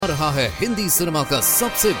रहा है हिंदी सिनेमा का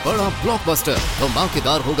सबसे बड़ा ब्लॉकबस्टर।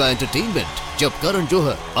 धमाकेदार होगा एंटरटेनमेंट जब करण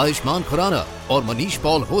जौहर, आयुष्मान खुराना और मनीष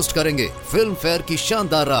पॉल होस्ट करेंगे फिल्म फेयर की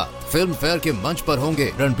शानदार रात। फिल्म फेयर के मंच पर होंगे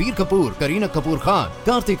रणबीर कपूर, करीना कपूर खान,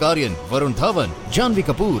 कार्तिक आर्यन, वरुण धवन, जानवी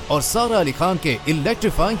कपूर और सारा अली खान के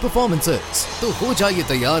इलेक्ट्रीफाइंग परफॉर्मेंसेस। तो हो जाइए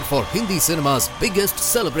तैयार for Hindi cinema's biggest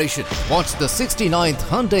celebration. Watch the 69th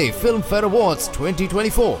Hyundai Film Fair Awards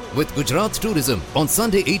 2024 with Gujarat Tourism on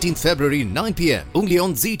Sunday 18th February 9 p.m. only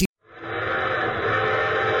on ZT.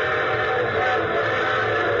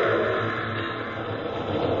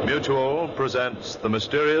 Mutual presents The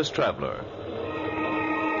Mysterious Traveler.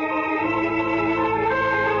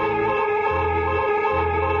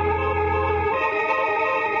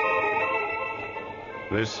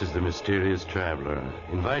 This is the Mysterious Traveler,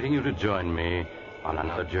 inviting you to join me on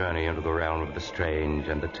another journey into the realm of the strange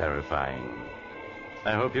and the terrifying.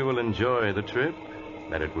 I hope you will enjoy the trip,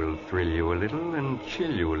 that it will thrill you a little and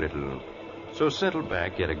chill you a little. So settle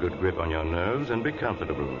back, get a good grip on your nerves, and be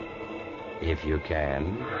comfortable. If you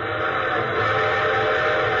can.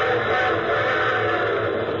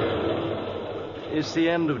 It's the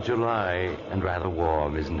end of July and rather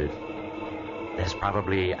warm, isn't it? There's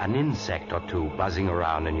probably an insect or two buzzing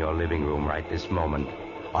around in your living room right this moment,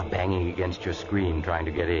 or banging against your screen trying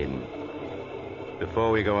to get in.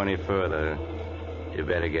 Before we go any further, you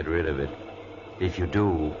better get rid of it. If you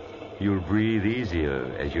do, you'll breathe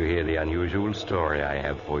easier as you hear the unusual story I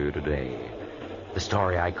have for you today. The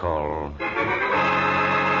story I call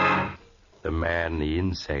The Man the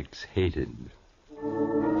Insects Hated.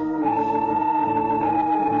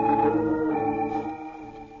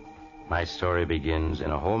 My story begins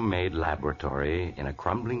in a homemade laboratory in a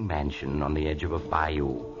crumbling mansion on the edge of a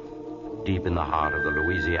bayou, deep in the heart of the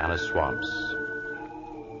Louisiana swamps.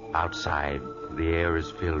 Outside, the air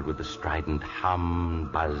is filled with the strident hum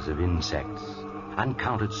and buzz of insects,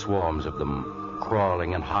 uncounted swarms of them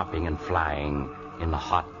crawling and hopping and flying in the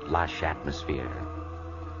hot, lush atmosphere.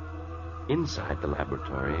 Inside the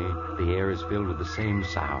laboratory, the air is filled with the same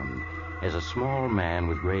sound as a small man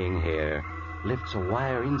with graying hair lifts a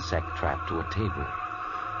wire insect trap to a table.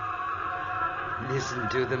 Listen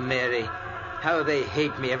to them, Mary. How they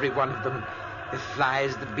hate me, every one of them. The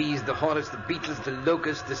flies, the bees, the hornets, the beetles, the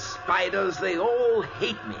locusts, the spiders, they all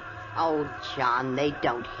hate me. Oh, John, they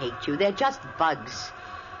don't hate you. They're just bugs.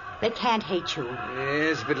 They can't hate you.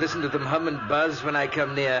 Yes, but listen to them hum and buzz when I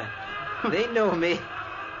come near. They know me.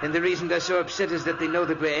 And the reason they're so upset is that they know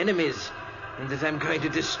that we're enemies and that I'm going to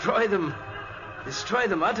destroy them. Destroy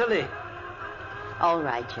them utterly. All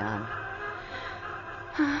right, John.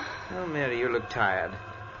 Oh, Mary, you look tired.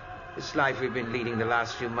 This life we've been leading the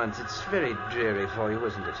last few months, it's very dreary for you,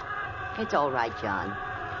 isn't it? It's all right, John.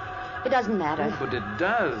 It doesn't matter. Oh, but it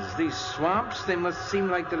does. These swamps, they must seem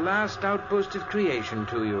like the last outpost of creation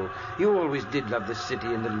to you. You always did love the city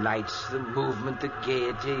and the lights, the movement, the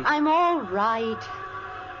gaiety. I'm all right.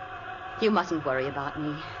 You mustn't worry about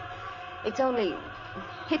me.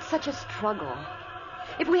 It's such a struggle.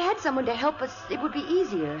 If we had someone to help us, it would be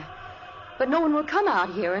easier. But no one will come out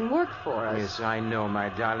here and work for us. Yes, I know, my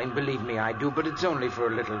darling. Believe me, I do. But it's only for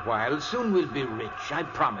a little while. Soon we'll be rich. I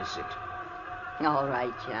promise it. All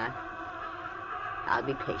right, John. I'll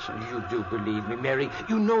be patient. You do believe me, Mary.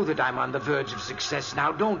 You know that I'm on the verge of success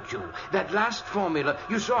now, don't you? That last formula,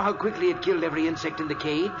 you saw how quickly it killed every insect in the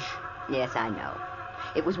cage? Yes, I know.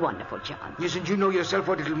 It was wonderful, John. Yes, and you know yourself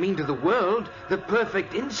what it'll mean to the world. The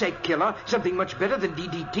perfect insect killer, something much better than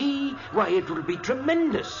DDT. Why, it will be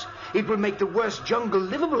tremendous. It will make the worst jungle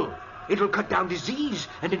livable. It will cut down disease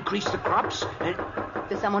and increase the crops. And...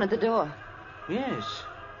 There's someone at the door. Yes.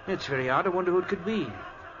 It's very odd. I wonder who it could be.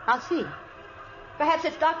 I'll see. Perhaps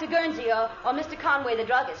it's Dr. Guernsey or Mr. Conway, the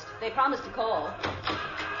druggist. They promised to call.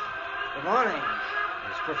 Good morning.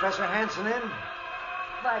 Is Professor Hanson in?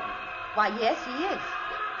 Why, yes, he is.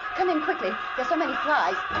 Come in quickly. There's so many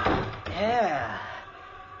flies. Yeah.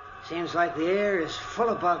 Seems like the air is full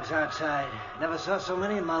of bugs outside. Never saw so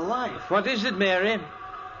many in my life. What is it, Mary?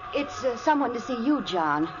 It's someone to see you,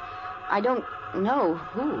 John. I don't know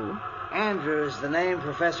who. Andrews, the name,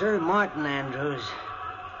 Professor. Martin Andrews.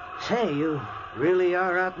 Say, you really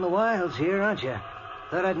are out in the wilds here, aren't you?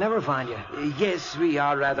 Thought I'd never find you. Yes, we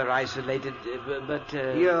are rather isolated, but...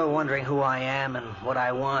 You're wondering who I am and what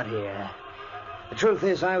I want here. The truth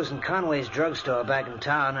is, I was in Conway's drugstore back in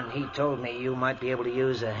town, and he told me you might be able to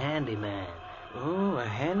use a handyman. Oh, a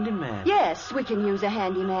handyman? Yes, we can use a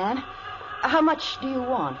handyman. How much do you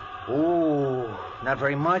want? Oh, not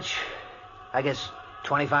very much. I guess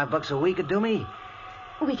 $25 a week would do me.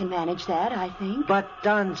 We can manage that, I think. But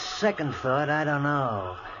on second thought, I don't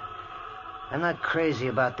know. I'm not crazy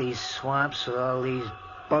about these swamps with all these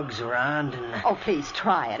bugs around and... Oh, please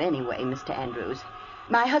try it anyway, Mr. Andrews.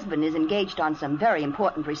 My husband is engaged on some very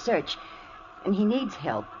important research, and he needs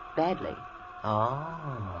help badly.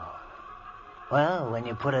 Oh. Well, when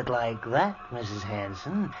you put it like that, Mrs.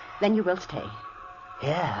 Hanson... Then you will stay.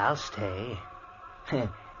 Yeah, I'll stay.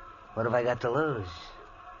 What have I got to lose?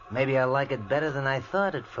 Maybe I'll like it better than I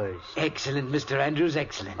thought at first. Excellent, Mr. Andrews,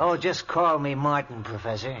 excellent. Oh, just call me Martin,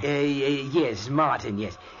 Professor. Yes, Martin,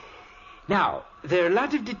 yes. Now, there are a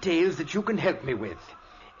lot of details that you can help me with.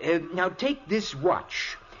 Now, take this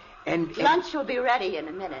watch. And Lunch will be ready in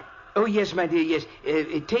a minute. Oh, yes, my dear, yes.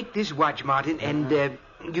 Take this watch, Martin, and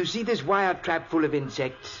you see this wire trap full of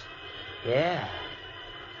insects? Yeah.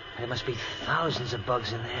 There must be thousands of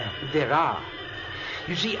bugs in there. There are.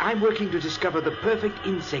 You see, I'm working to discover the perfect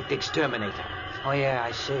insect exterminator. Oh, yeah,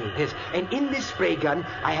 I see. Yes, and in this spray gun,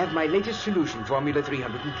 I have my latest solution, Formula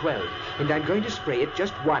 312. And I'm going to spray it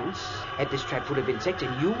just once at this trap full of insects,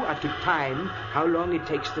 and you are to time how long it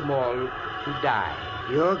takes them all to die.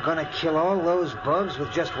 You're gonna kill all those bugs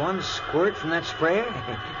with just one squirt from that sprayer?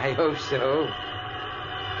 I hope so.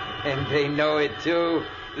 And they know it, too.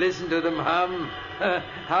 Listen to them hum.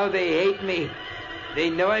 How they hate me. They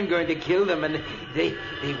know I'm going to kill them, and they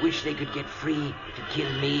wish they could get free to kill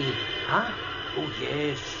me. Huh? Oh,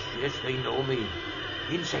 yes, they know me.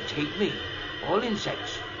 Insects hate me. All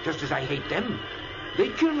insects, just as I hate them.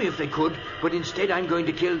 They'd kill me if they could, but instead I'm going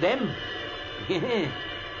to kill them.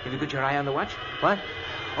 Have you got your eye on the watch? What?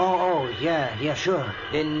 Oh, yeah, sure.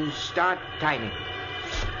 Then start timing.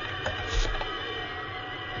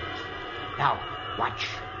 Now, watch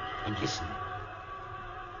and listen.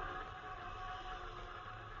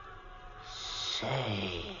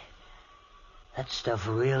 Say, that stuff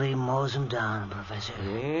really mows them down, Professor.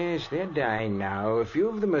 Yes, they're dying now. A few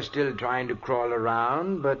of them are still trying to crawl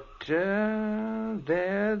around, but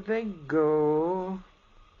there they go.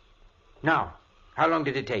 Now, how long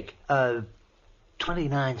did it take?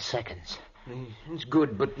 29 seconds. It's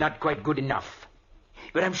good, but not quite good enough.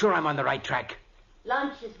 But I'm sure I'm on the right track.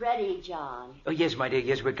 Lunch is ready, John. Oh, yes, my dear,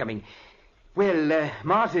 yes, we're coming. Well,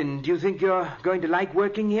 Martin, do you think you're going to like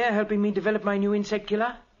working here, helping me develop my new insect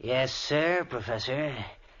killer? Yes, sir, Professor.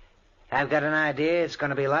 I've got an idea it's going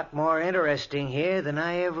to be a lot more interesting here than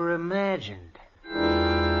I ever imagined.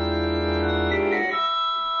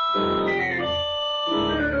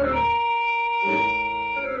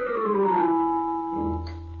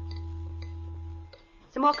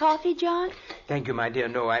 Some more coffee, John? Thank you, my dear.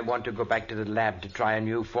 No, I want to go back to the lab to try a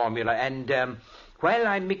new formula. And while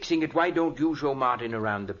I'm mixing it, why don't you show Martin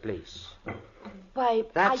around the place? Why,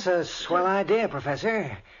 That's a swell idea,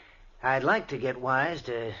 Professor. I'd like to get wise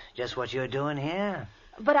to just what you're doing here.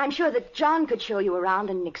 But I'm sure that John could show you around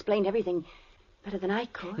and explain everything better than I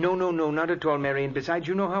could. No, not at all, Mary. And besides,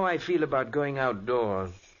 you know how I feel about going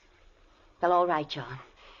outdoors. Well, all right, John.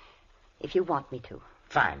 If you want me to.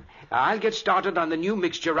 Fine. I'll get started on the new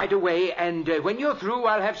mixture right away, and when you're through,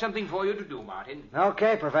 I'll have something for you to do, Martin.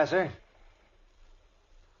 Okay, Professor.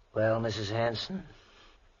 Well, Mrs. Hanson,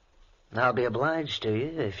 I'll be obliged to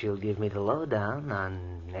you if you'll give me the lowdown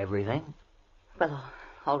on everything. Well,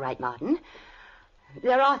 all right, Martin.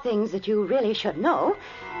 There are things that you really should know.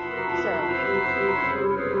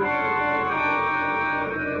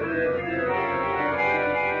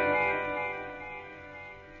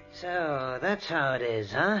 So, that's how it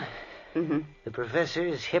is, huh? Mm-hmm. The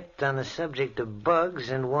professor's hipped on the subject of bugs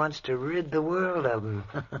and wants to rid the world of them.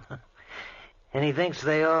 And he thinks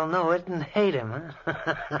they all know it and hate him,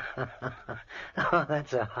 huh? Oh,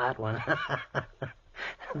 that's a hot one.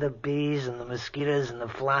 The bees and the mosquitoes and the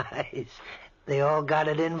flies, they all got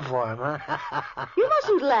it in for him, huh? You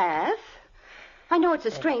mustn't laugh. I know it's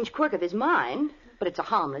a strange quirk of his mind, but it's a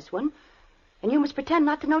harmless one. And you must pretend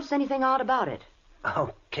not to notice anything odd about it.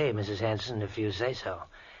 Okay, Mrs. Hanson, if you say so.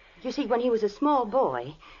 You see, when he was a small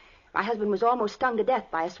boy, my husband was almost stung to death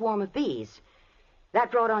by a swarm of bees.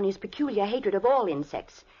 That brought on his peculiar hatred of all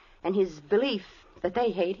insects, and his belief that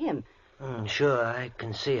they hate him. Sure, I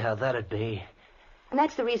can see how that'd be. And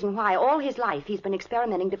that's the reason why all his life he's been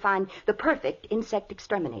experimenting to find the perfect insect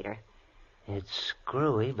exterminator. It's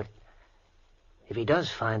screwy, but if he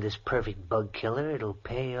does find this perfect bug killer, it'll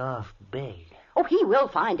pay off big. Oh, he will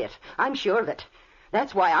find it. I'm sure of it.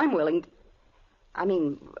 That's why I'm willing...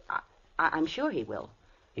 I'm sure he will.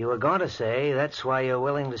 You were going to say that's why you're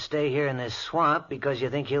willing to stay here in this swamp, because you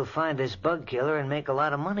think he'll find this bug killer and make a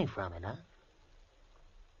lot of money from it, huh?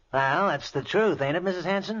 Well, that's the truth, ain't it, Mrs.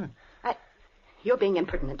 Hanson? You're being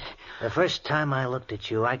impertinent. The first time I looked at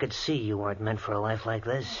you, I could see you weren't meant for a life like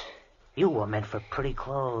this. You were meant for pretty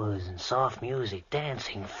clothes and soft music,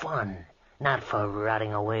 dancing, fun. Not for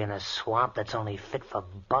rotting away in a swamp that's only fit for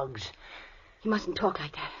bugs. You mustn't talk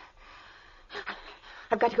like that.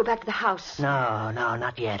 I've got to go back to the house. No,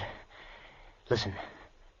 not yet. Listen,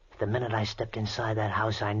 the minute I stepped inside that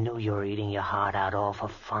house, I knew you were eating your heart out all for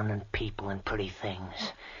fun and people and pretty things.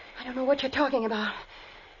 I don't know what you're talking about.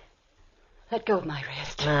 Let go of my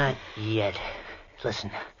wrist. Not yet. Listen,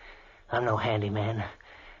 I'm no handyman.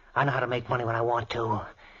 I know how to make money when I want to.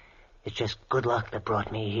 It's just good luck that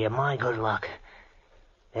brought me here. My good luck.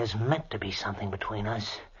 There's meant to be something between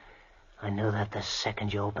us. I knew that the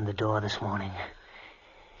second you opened the door this morning.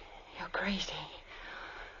 You're crazy.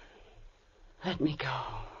 Let me go.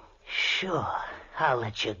 Sure, I'll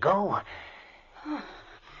let you go.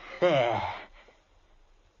 There.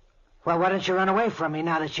 Well, why don't you run away from me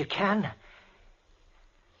now that you can?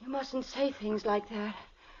 You mustn't say things like that.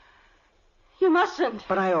 You mustn't.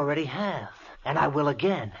 But I already have, and I will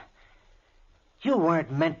again. You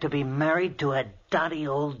weren't meant to be married to a dotty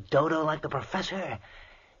old dodo like the professor.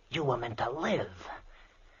 You were meant to live.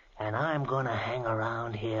 And I'm going to hang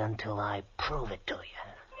around here until I prove it to you.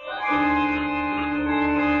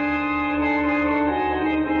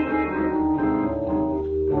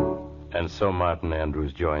 And so Martin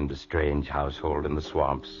Andrews joined a strange household in the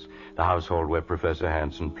swamps, the household where Professor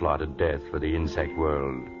Hansen plotted death for the insect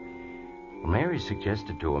world. Mary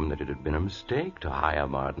suggested to him that it had been a mistake to hire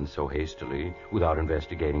Martin so hastily without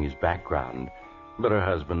investigating his background, but her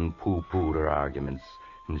husband pooh-poohed her arguments,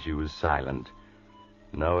 and she was silent,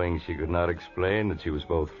 knowing she could not explain that she was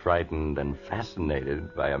both frightened and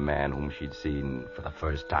fascinated by a man whom she'd seen for the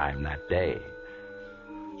first time that day.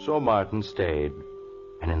 So Martin stayed,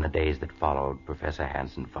 and in the days that followed, Professor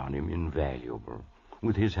Hansen found him invaluable.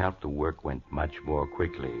 With his help, the work went much more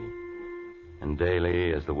quickly. And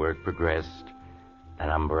daily, as the work progressed, the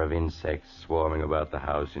number of insects swarming about the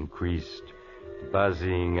house increased,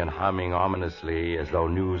 buzzing and humming ominously as though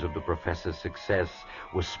news of the professor's success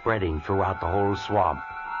was spreading throughout the whole swamp.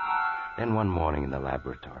 Then one morning in the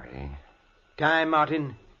laboratory... Time,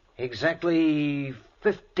 Martin. Exactly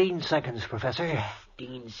 15 seconds, Professor.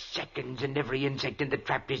 15 seconds and every insect in the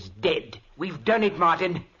trap is dead. We've done it,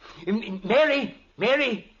 Martin. Mary!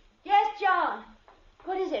 Yes, John.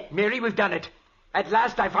 What is it? Mary, we've done it. At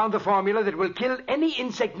last I found the formula that will kill any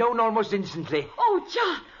insect known almost instantly. Oh,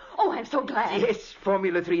 John. Oh, I'm so glad. Yes,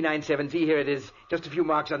 Formula 397. See, here it is. Just a few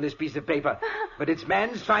marks on this piece of paper. But it's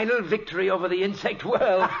man's final victory over the insect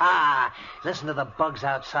world. Ha! Listen to the bugs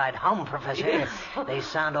outside hum, Professor. Yes. They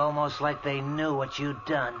sound almost like they knew what you'd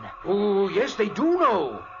done. Oh, yes, they do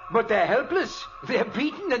know. But they're helpless. They're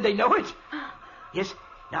beaten and they know it. Yes,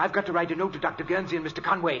 now I've got to write a note to Dr. Guernsey and Mr.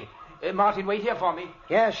 Conway. Martin, wait here for me.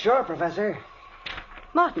 Yeah, sure, Professor.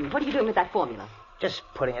 Martin, what are you doing with that formula? Just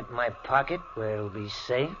putting it in my pocket where it'll be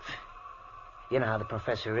safe. You know how the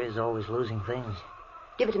professor is, always losing things.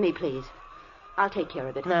 Give it to me, please. I'll take care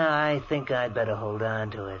of it. No, I think I'd better hold on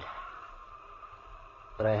to it.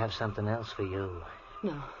 But I have something else for you.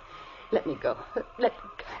 No. Let me go. Let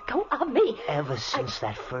go of me. Ever since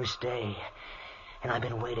that first day. And I've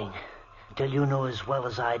been waiting till you know as well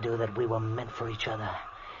as I do that we were meant for each other.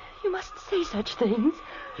 You mustn't say such things.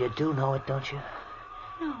 You do know it, don't you?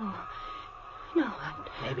 No.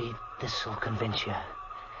 Maybe this will convince you.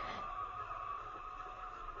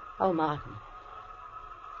 Oh, Martin.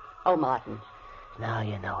 Now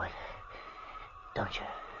you know it, don't you?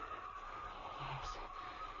 Yes.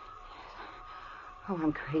 Oh,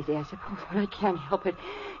 I'm crazy, I suppose, but I can't help it.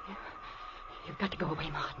 You've got to go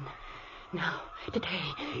away, Martin. Now,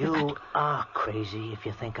 today. You are crazy if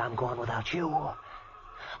you think I'm going without you.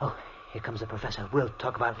 Oh, here comes the professor. We'll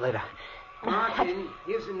talk about it later. Martin,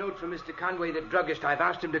 here's a note from Mr. Conway, the druggist. I've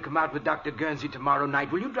asked him to come out with Dr. Guernsey tomorrow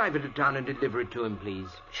night. Will you drive into town and deliver it to him, please?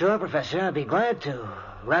 Sure, Professor. I'd be glad to.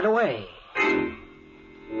 Right away.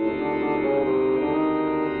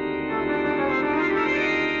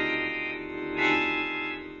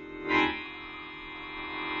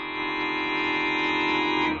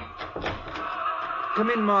 Come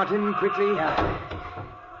in, Martin, quickly. Yeah.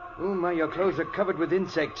 Oh, my, your clothes are covered with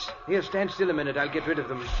insects. Here, stand still a minute. I'll get rid of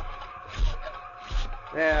them.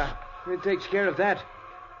 There. It takes care of that.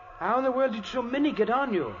 How in the world did so many get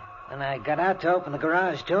on you? When I got out to open the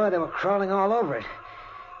garage door, they were crawling all over it.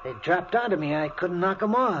 They dropped onto me. I couldn't knock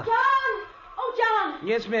them off. John! Oh, John!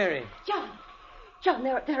 Yes, Mary. John,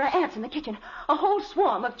 there are ants in the kitchen. A whole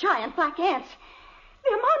swarm of giant black ants.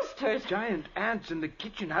 They're monsters. Giant ants in the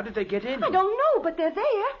kitchen. How did they get in? I don't know, but they're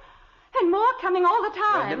there. And more coming all the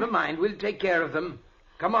time. Well, never mind. We'll take care of them.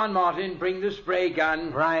 Come on, Martin. Bring the spray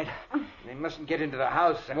gun. Right. They mustn't get into the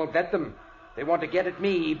house. I won't let them. They want to get at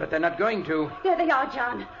me, but they're not going to. There they are,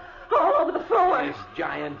 John. all over the floor. There's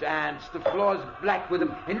giant ants. The floor's black with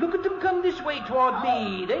them. And look at them come this way toward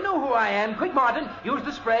me. They know who I am. Quick, Martin, use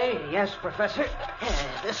the spray. Yes, Professor.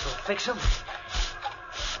 This'll fix them.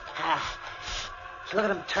 Look at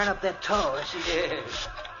them turn up their toes. Yes.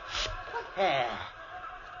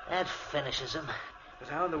 That finishes them. But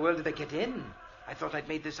how in the world did they get in? I thought I'd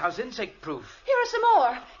made this house insect-proof. Here are some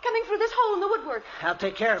more, coming through this hole in the woodwork. I'll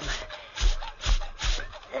take care of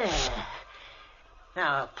them.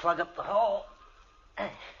 Now I'll plug up the hole.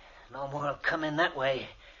 No more will come in that way.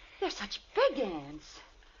 They're such big ants.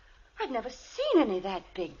 I've never seen any that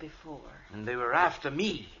big before. And they were after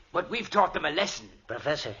me. But we've taught them a lesson.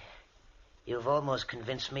 Professor, you've almost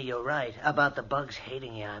convinced me you're right. About the bugs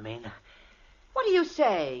hating you, I mean. What are you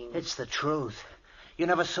saying? It's the truth. You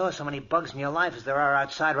never saw so many bugs in your life as there are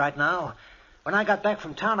outside right now. When I got back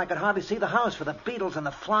from town, I could hardly see the house for the beetles and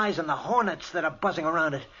the flies and the hornets that are buzzing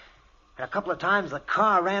around it. And a couple of times the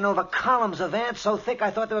car ran over columns of ants so thick I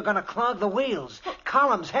thought they were going to clog the wheels.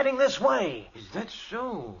 Columns heading this way. Is that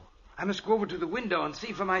so? I must go over to the window and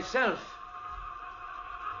see for myself.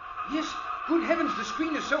 Yes, good heavens, the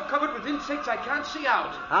screen is so covered with insects I can't see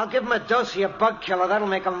out. I'll give them a dose of your bug killer. That'll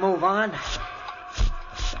make them move on.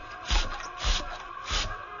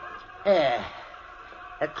 There.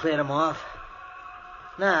 That cleared them off.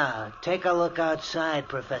 Now, take a look outside,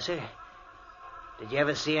 Professor. Did you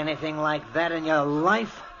ever see anything like that in your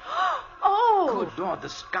life? Oh! Good Lord, the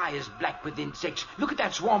sky is black with insects. Look at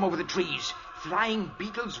that swarm over the trees. Flying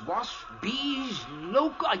beetles, wasps, bees,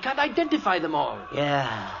 I can't identify them all.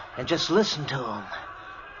 Yeah, and just listen to them.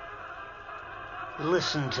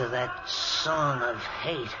 Listen to that song of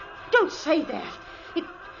hate. Don't say that.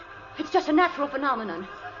 It's just a natural phenomenon.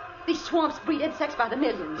 These swamps breed insects by the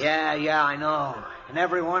millions. Yeah, I know. And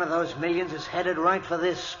every one of those millions is headed right for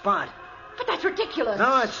this spot. But that's ridiculous.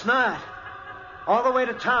 No, it's not. All the way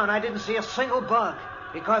to town, I didn't see a single bug.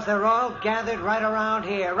 Because they're all gathered right around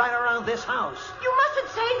here, right around this house. You mustn't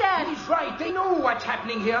say that. He's right. They know what's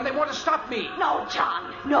happening here, and they want to stop me. No,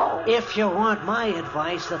 John, no. If you want my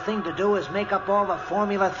advice, the thing to do is make up all the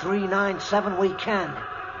Formula 397 we can.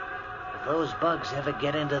 If those bugs ever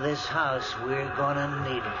get into this house, we're gonna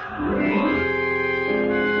need it.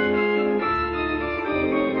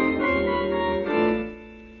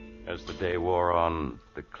 As the day wore on,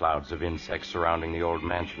 the clouds of insects surrounding the old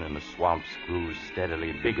mansion in the swamps grew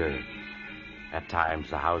steadily bigger. At times,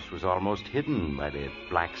 the house was almost hidden by the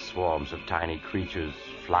black swarms of tiny creatures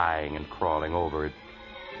flying and crawling over it,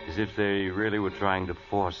 as if they really were trying to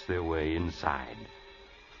force their way inside.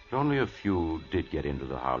 But only a few did get into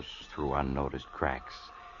the house through unnoticed cracks,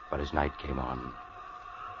 but as night came on...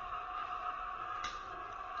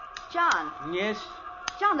 John. Yes?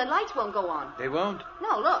 John, the lights won't go on. They won't?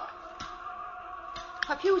 No, look.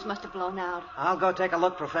 Our fuse must have blown out. I'll go take a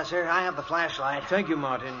look, Professor. I have the flashlight. Thank you,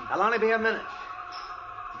 Martin. I'll only be a minute.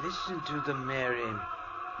 Listen to them, Mary.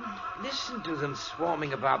 Listen to them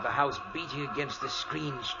swarming about the house, beating against the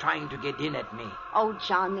screens, trying to get in at me. Oh,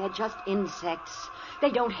 John, they're just insects. They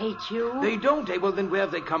don't hate you. They don't, eh? Well, then where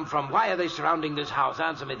have they come from? Why are they surrounding this house?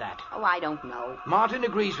 Answer me that. Oh, I don't know. Martin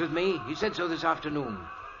agrees with me. He said so this afternoon.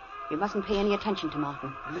 You mustn't pay any attention to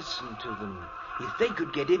Martin. Listen to them. If they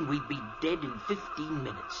could get in, we'd be dead in 15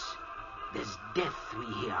 minutes. There's death we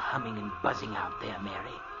hear humming and buzzing out there,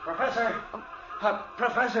 Mary. Professor!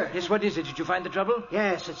 Professor! Yes, what is it? Did you find the trouble?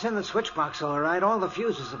 Yes, it's in the switch box, all right. All the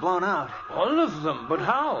fuses are blown out. All of them? But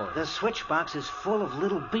how? The switch box is full of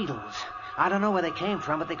little beetles. I don't know where they came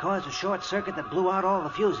from, but they caused a short circuit that blew out all the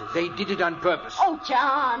fuses. They did it on purpose. Oh,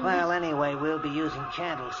 John! Well, anyway, we'll be using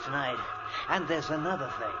candles tonight. And there's another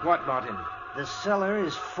thing. What, Martin? The cellar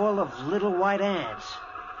is full of little white ants.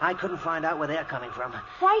 I couldn't find out where they're coming from.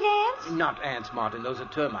 White ants? Not ants, Martin. Those are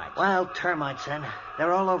termites. Well, termites, then.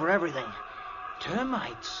 They're all over everything.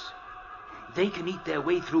 Termites? They can eat their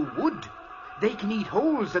way through wood. They can eat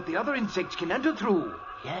holes that the other insects can enter through.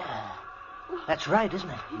 Yeah. That's right, isn't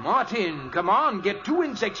it? Martin, come on. Get 2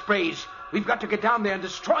 insect sprays. We've got to get down there and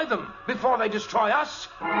destroy them before they destroy us.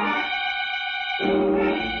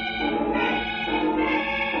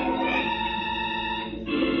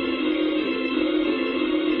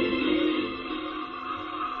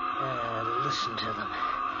 Listen to them.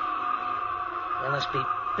 There must be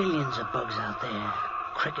billions of bugs out there.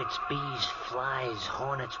 Crickets, bees, flies,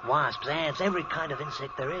 hornets, wasps, ants, every kind of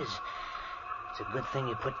insect there is. It's a good thing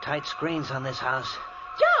you put tight screens on this house.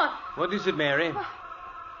 John! What is it, Mary?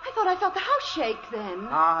 I thought I felt the house shake then.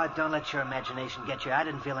 Ah, don't let your imagination get you. I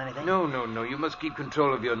didn't feel anything. No. You must keep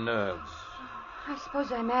control of your nerves. I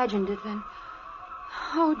suppose I imagined it then.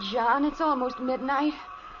 Oh, John, it's almost midnight.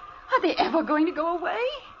 Are they ever going to go away?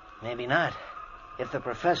 Maybe not. If the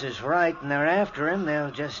professor's right and they're after him,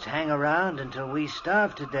 they'll just hang around until we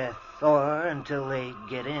starve to death, or until they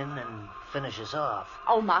get in and finish us off.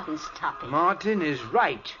 Oh, Martin, stop it. Martin is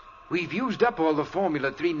right. We've used up all the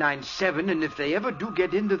Formula 397, and if they ever do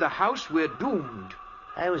get into the house, we're doomed.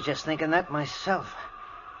 I was just thinking that myself.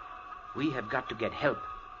 We have got to get help.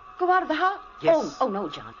 Go out of the house? Yes. Oh, no,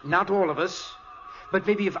 John. Not all of us. But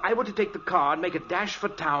maybe if I were to take the car and make a dash for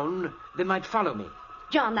town, they might follow me.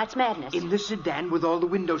 John, that's madness. In the sedan with all the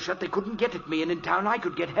windows shut, they couldn't get at me, and in town I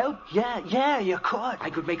could get help. Yeah, you could. I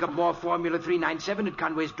could make up more Formula 397 at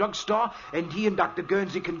Conway's drugstore, and he and Dr.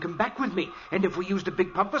 Guernsey can come back with me. And if we used a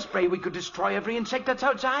big pumper spray, we could destroy every insect that's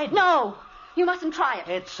outside. No, you mustn't try it.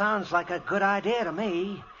 It sounds like a good idea to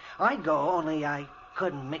me. I'd go, only I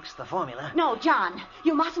couldn't mix the formula. No, John,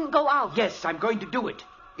 you mustn't go out. Yes, I'm going to do it.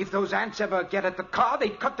 If those ants ever get at the car,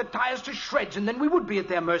 they'd cut the tires to shreds, and then we would be at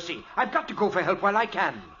their mercy. I've got to go for help while I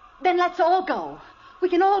can. Then let's all go. We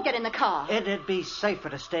can all get in the car. It'd be safer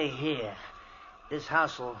to stay here. This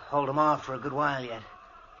house will hold them off for a good while yet.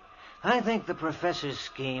 I think the professor's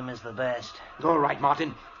scheme is the best. All right,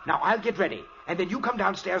 Martin. Now, I'll get ready. And then you come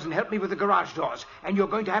downstairs and help me with the garage doors. And you're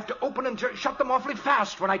going to have to open and shut them awfully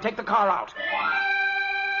fast when I take the car out.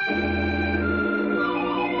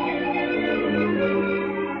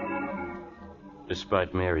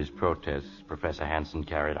 Despite Mary's protests, Professor Hanson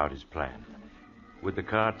carried out his plan. With the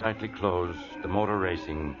car tightly closed, the motor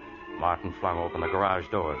racing, Martin flung open the garage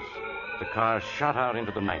doors. The car shot out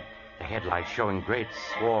into the night, the headlights showing great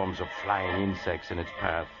swarms of flying insects in its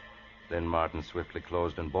path. Then Martin swiftly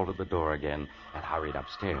closed and bolted the door again and hurried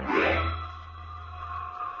upstairs.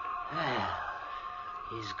 Well,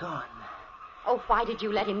 he's gone. Oh, why did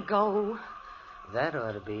you let him go? That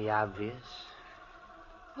ought to be obvious.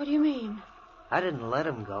 What do you mean? I didn't let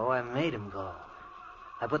him go. I made him go.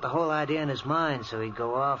 I put the whole idea in his mind so he'd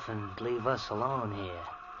go off and leave us alone here.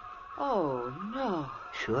 Oh, no.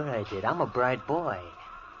 Sure I did. I'm a bright boy.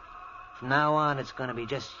 From now on, it's going to be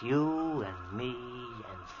just you and me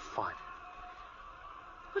and fun.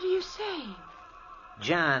 What are you saying?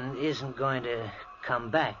 John isn't going to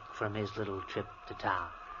come back from his little trip to town.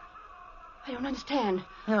 I don't understand.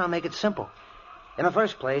 I'll make it simple. In the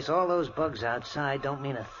first place, all those bugs outside don't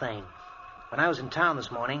mean a thing. When I was in town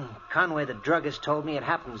this morning, Conway the druggist told me it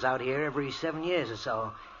happens out here every 7 years or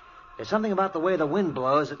so. There's something about the way the wind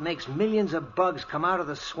blows that makes millions of bugs come out of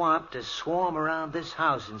the swamp to swarm around this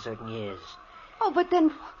house in certain years. Oh, but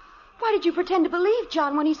then why did you pretend to believe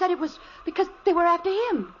John when he said it was because they were after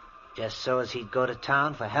him? Just so as he'd go to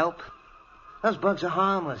town for help. Those bugs are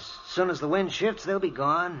harmless. As soon as the wind shifts, they'll be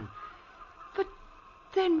gone. But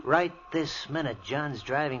then... Right this minute, John's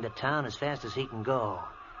driving to town as fast as he can go.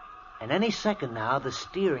 And any second now, the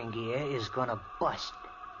steering gear is going to bust.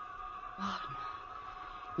 Martin.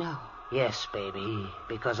 No. Yes, baby,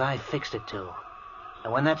 because I fixed it to.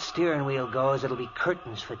 And when that steering wheel goes, it'll be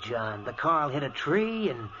curtains for John. The car will hit a tree,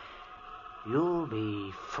 and you'll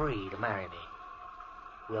be free to marry me.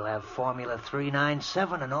 We'll have Formula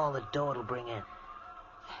 397 and all the dough it'll bring in.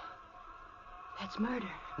 That's murder.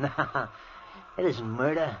 No, it isn't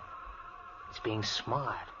murder. It's being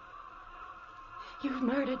smart. You've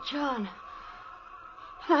murdered John.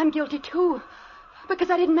 And I'm guilty, too,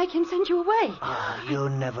 because I didn't make him send you away. Oh, you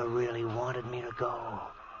never really wanted me to go.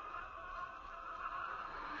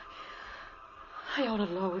 I ought to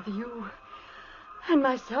loathe you. And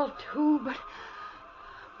myself, too, but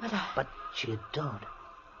I... But you don't.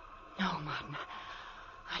 No, Martin,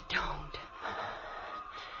 I don't.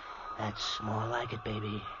 That's more like it,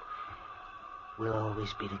 baby. We'll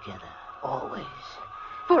always be together. Always.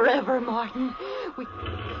 Forever, Martin.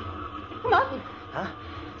 Martin! Huh?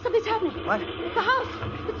 Something's happening. What? The house.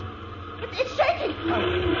 It's shaking.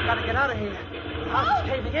 Oh, we've got to get out of here. The house is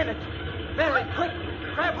caving in. It's very quick.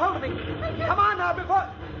 Grab hold of me. Come on now, before...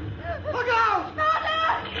 Look out!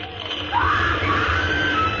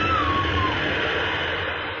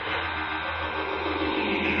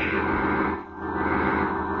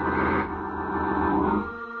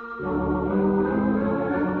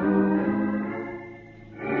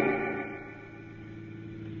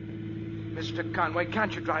 Mr. Conway,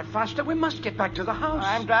 can't you drive faster? We must get back to the house.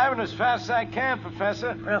 I'm driving as fast as I can,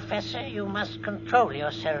 Professor. Professor, you must control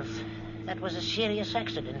yourself. That was a serious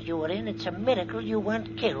accident you were in. It's a miracle you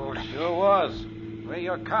weren't killed. Sure was. Where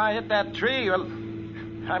your car hit that tree, well,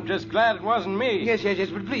 I'm just glad it wasn't me. Yes,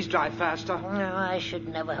 but please drive faster. No, I should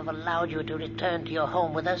never have allowed you to return to your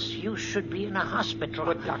home with us. You should be in a hospital.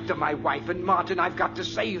 But, Doctor, my wife and Martin, I've got to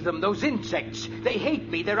save them. Those insects. They hate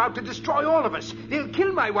me. They're out to destroy all of us. They'll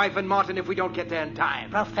kill my wife and Martin if we don't get there in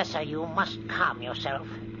time. Professor, you must calm yourself.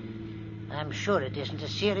 I'm sure it isn't as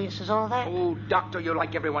serious as all that. Oh, Doctor, you're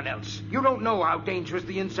like everyone else. You don't know how dangerous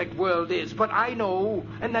the insect world is, but I know,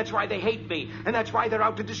 and that's why they hate me, and that's why they're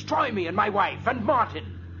out to destroy me and my wife and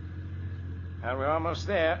Martin. Well, we're almost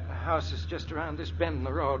there. The house is just around this bend in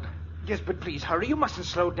the road. Yes, but please hurry. You mustn't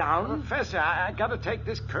slow down. Professor, I gotta take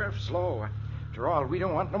this curve slow. After all, we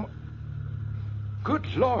don't want no more... Good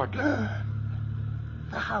Lord.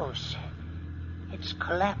 The house. It's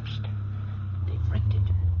collapsed. They've wrecked it.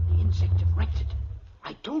 The insect have wrecked it.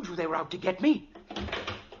 I told you they were out to get me.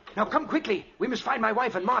 Now come quickly. We must find my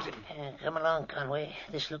wife and Martin. Come along, Conway.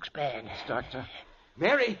 This looks bad. Yes, Doctor.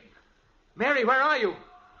 Mary! Mary, where are you?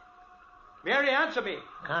 Mary, answer me.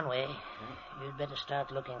 Conway, you'd better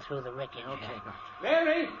start looking through the wreckage. Okay, Doctor.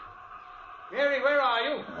 Mary! Mary, where are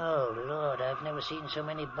you? Oh, Lord, I've never seen so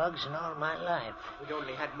many bugs in all my life. If we'd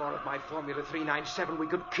only had more of my Formula 397, we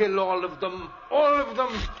could kill all of them. All of them.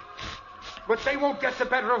 But they won't get the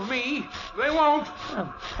better of me. They won't.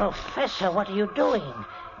 Oh, Professor, what are you doing?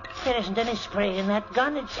 There isn't any spray in that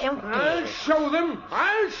gun. It's empty. I'll show them.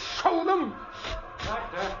 I'll show them.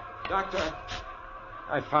 Doctor,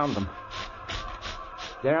 I found them.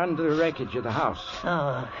 They're under the wreckage of the house.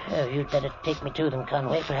 Oh, you'd better take me to them,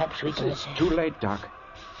 Conway. Perhaps we can... It's too late, Doc.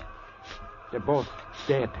 They're both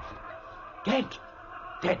dead. Dead?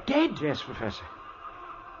 They're dead? Yes, Professor.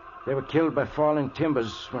 They were killed by falling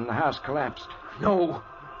timbers when the house collapsed. No.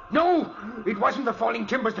 No! It wasn't the falling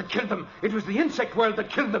timbers that killed them. It was the insect world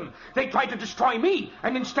that killed them. They tried to destroy me,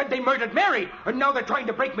 and instead they murdered Mary. And now they're trying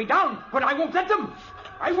to break me down, but I won't let them.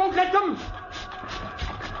 I won't let them.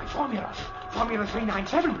 My formula. Formula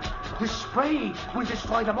 397. This spray will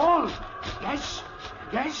destroy them all. Yes.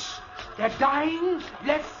 Yes. They're dying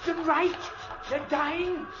left and right. They're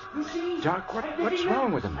dying. You see? Doc, what's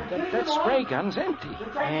wrong with them? That spray gun's empty.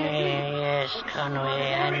 Yes,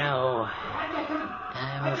 Conway, I know.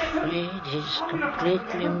 I'm afraid he's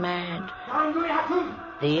completely mad.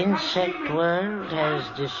 The insect world has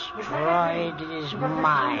destroyed his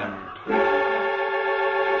mind.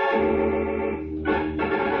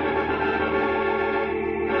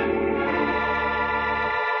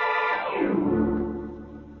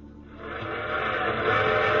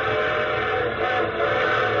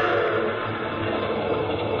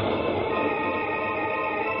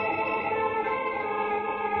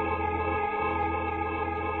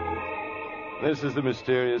 This is the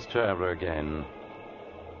Mysterious Traveler again.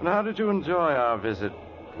 And how did you enjoy our visit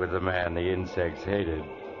with the man the insects hated?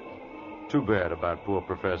 Too bad about poor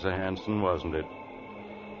Professor Hanson, wasn't it?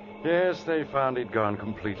 Yes, they found he'd gone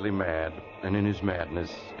completely mad, and in his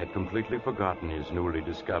madness had completely forgotten his newly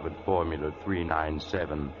discovered Formula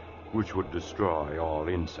 397, which would destroy all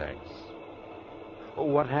insects. Oh,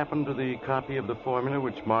 what happened to the copy of the formula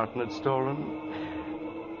which Martin had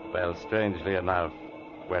stolen? Well, strangely enough,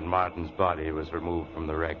 when Martin's body was removed from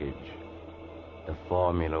the wreckage, the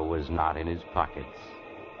formula was not in his pockets.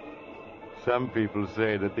 Some people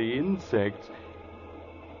say that the insects...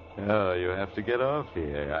 Oh, you have to get off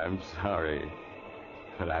here. I'm sorry.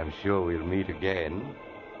 But I'm sure we'll meet again.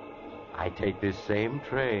 I take this same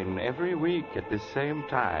train every week at this same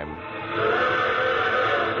time.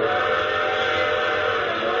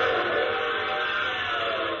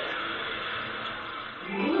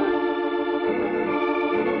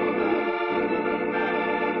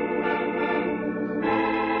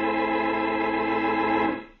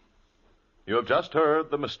 You have just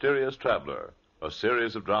heard The Mysterious Traveler, a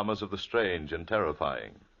series of dramas of the strange and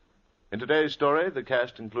terrifying. In today's story, the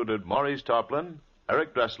cast included Maurice Tarplin,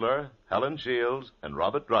 Eric Dressler, Helen Shields, and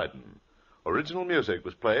Robert Dryden. Original music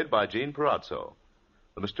was played by Gene Perazzo.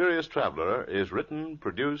 The Mysterious Traveler is written,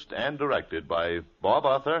 produced, and directed by Bob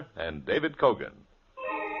Arthur and David Kogan.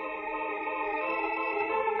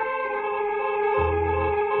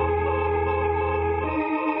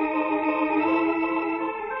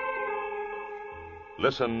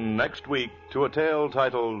 Listen next week to a tale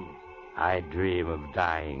titled I Dream of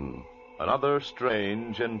Dying. Another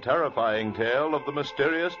Strange and Terrifying Tale of the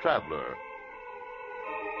Mysterious Traveler.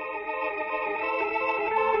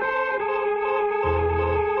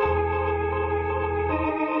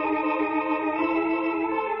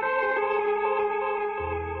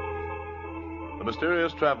 The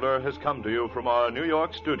Mysterious Traveler has come to you from our New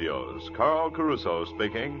York studios. Carl Caruso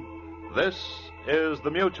speaking. This is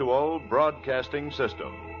the Mutual Broadcasting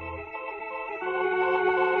System.